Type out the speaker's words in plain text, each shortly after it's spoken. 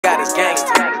God is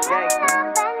gangsta.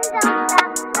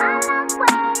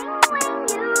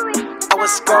 I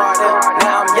was scarred up,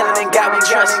 now I'm yelling and God we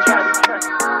trust.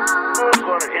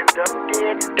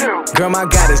 Girl, my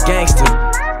God is gangsta.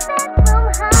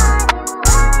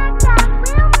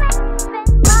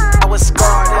 I was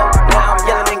scarred up, now I'm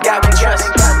yelling and God we trust.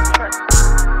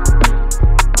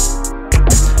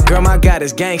 Girl, my God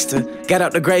is gangsta. Got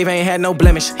out the grave, ain't had no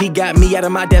blemish. He got me out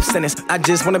of my death sentence. I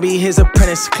just wanna be his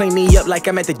apprentice. Clean me up like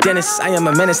I'm at the dentist. I am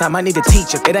a menace, I might need a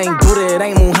teacher. It ain't Buddha, it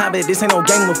ain't Muhammad. This ain't no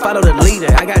game, we'll follow the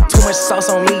leader. I got too much sauce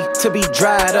on me to be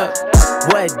dried up.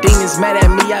 What demons mad at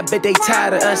me, I bet they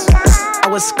tired of us. I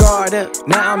was scarred up,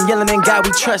 now I'm yelling and God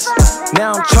we trust.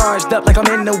 Now I'm charged up like I'm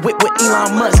in the whip with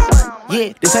Elon Musk.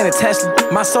 Yeah, this ain't a Tesla,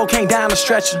 my soul can't die on a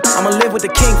stretcher. I'ma live with the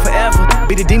king forever,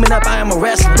 beat the demon up, I am a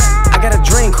wrestler. I got a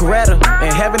dream, Coretta,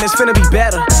 and heaven is finna be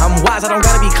better. I'm wise, I don't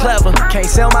gotta be clever, can't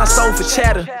sell my soul for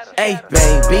cheddar. Hey,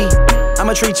 baby,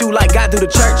 I'ma treat you like God do the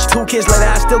church. 2 kids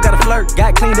later, I still gotta flirt.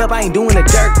 Got cleaned up, I ain't doing the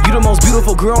dirt. You the most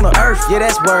beautiful girl on the earth, yeah,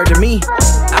 that's word to me.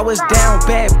 I was down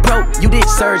bad broke, you did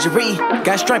surgery.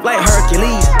 Got strength like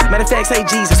Hercules. Matter of fact, say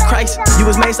Jesus Christ, you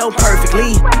was made so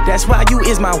perfectly. That's why you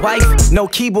is my wife. No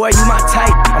keyboard, you my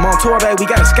type. I'm on tour, babe, we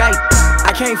got a Skype.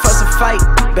 I can't fuss or fight,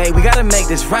 babe, we gotta make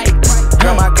this right.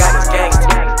 Girl, my God is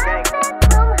gangsta.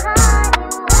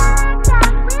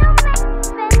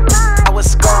 I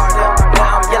was scarred up,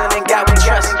 now I'm yelling and God we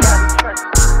trust.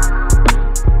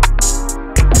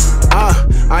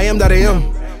 I am that I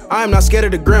am. I am not scared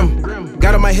of the grim.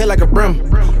 Got on my head like a brim.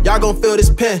 Y'all gon' feel this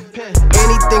pen.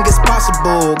 Anything is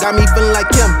possible. Got me feeling like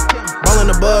him.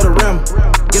 Ballin' above the rim.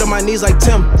 Get on my knees like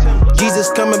Tim. Jesus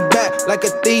coming back like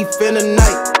a thief in the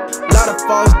night. Lot of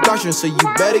false doctrine, so you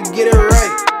better get it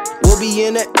right. We'll be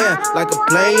in the air like a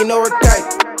plane or a kite.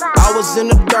 I was in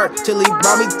the dark till he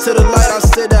brought me to the light. I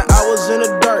said that I was in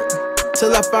the dark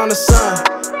till I found the sun.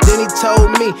 Then he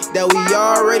told me that we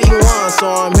already won. So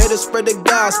I'm here to spread the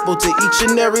gospel to each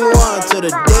and every one. Till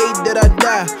the day that I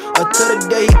die, or till the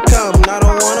day he come. I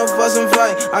don't wanna fuss and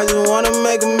fight, I just wanna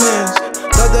make amends.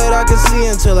 Thought that I could see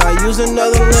until I use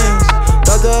another lens.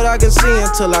 Thought that I could see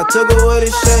until I took away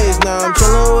the shades. Now I'm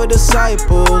chillin' with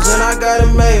disciples and I got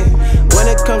it made. When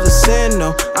it comes to sin,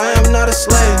 no, I am not a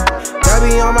slave. Got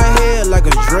me on my head like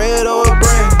a dread or a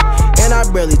brain. And I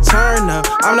barely turn up,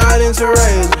 I'm not into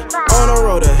rage. On the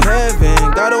road to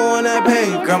heaven, got the one that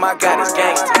paid. Girl, my God is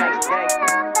gangsta.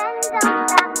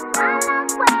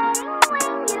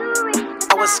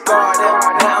 I was scarred up,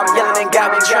 now I'm yelling and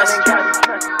God we trust.